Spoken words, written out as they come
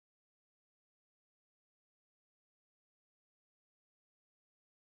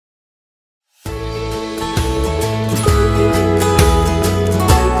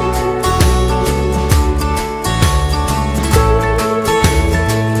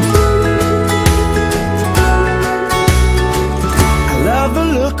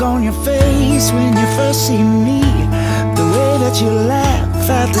ever see me. The way that you laugh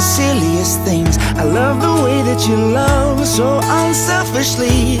at the silliest things. I love the way that you love so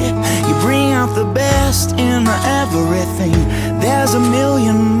unselfishly. You bring out the best in everything. There's a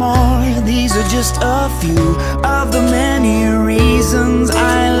million more, these are just a few of the many reasons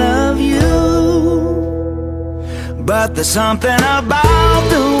I love you. But there's something about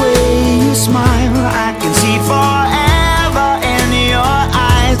the way you smile. I can see forever in your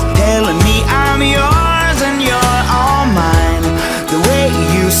eyes, telling me I'm yours and you're all mine. The way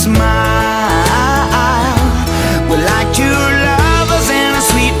you smile, we're like two lovers in a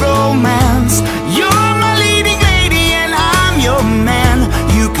sweet romance. You're my leading lady and I'm your man.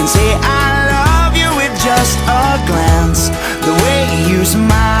 You can say I love you with just a glance. The way you smile,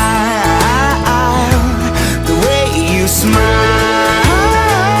 the way you smile,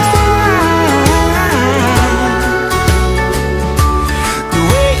 the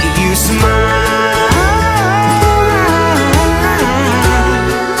way you smile,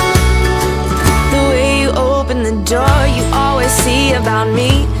 the way you open the door, you always see about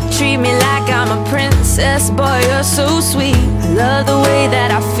me. Treat me like I'm a princess, boy, you're so sweet. Love the way that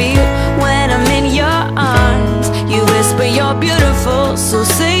I feel when I'm in your arms. You whisper you're beautiful, so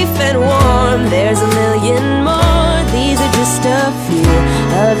safe and warm. There's a million more, these are just a few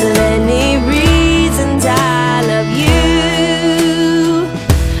of the many reasons I love you.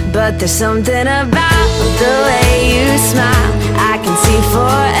 But there's something about the way you smile. I can see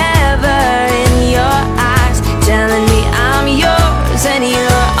forever in your eyes, telling me I'm yours and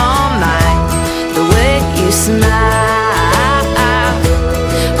you're all mine. The way you smile,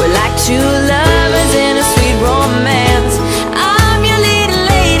 we're like two lovers in a sweet romance. I'm your little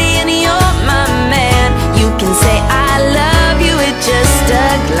lady and you're my man. You can say I love you with just a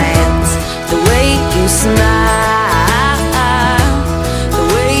glance. The way you smile, the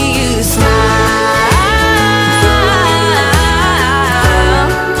way you smile,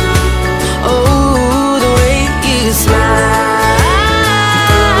 oh, the way you smile.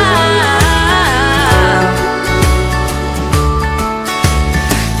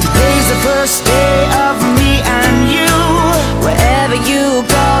 Today's the first day of me and you. Wherever you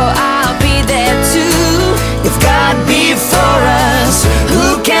go, I'll be there too. If God be for us, who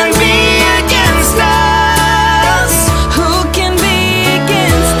can be against us? Who can be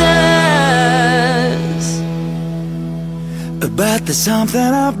against us? But there's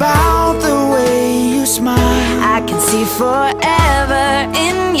something about the way you smile. I can see forever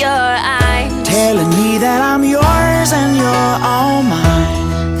in your eyes, telling me that I'm yours and you're all mine.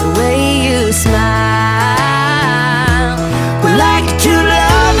 the way you smile. We're like two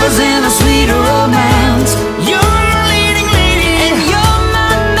lovers in a sweet romance. You're my leading lady And you're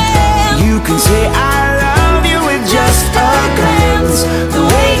my man. you can say I love you with just a glance. The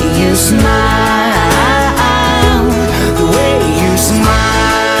way you smile, the way you smile,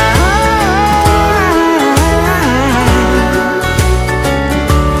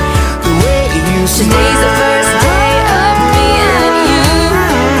 the way you smile. Today's the first day of me and you.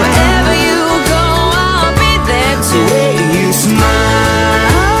 Wherever you go, I'll be there too. If God be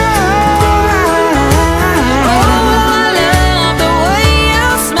for us, who can be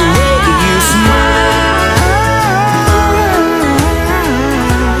against us? Who can be against us?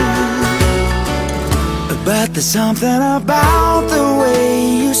 But there's something about the way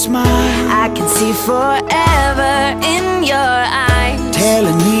you smile. I can see forever in your eyes,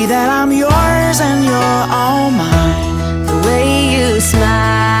 telling me that I'm yours and you're all mine. the way you smile.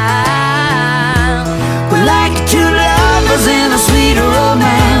 We're like two lovers in a sweet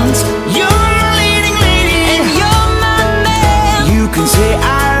romance. You're my leading lady And you're my man. you can say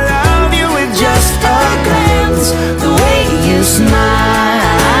I love you with just a glance. The way you smile,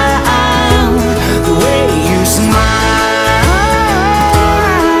 the way you smile,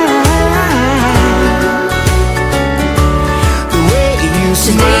 the way you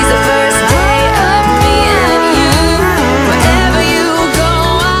Today's the smile.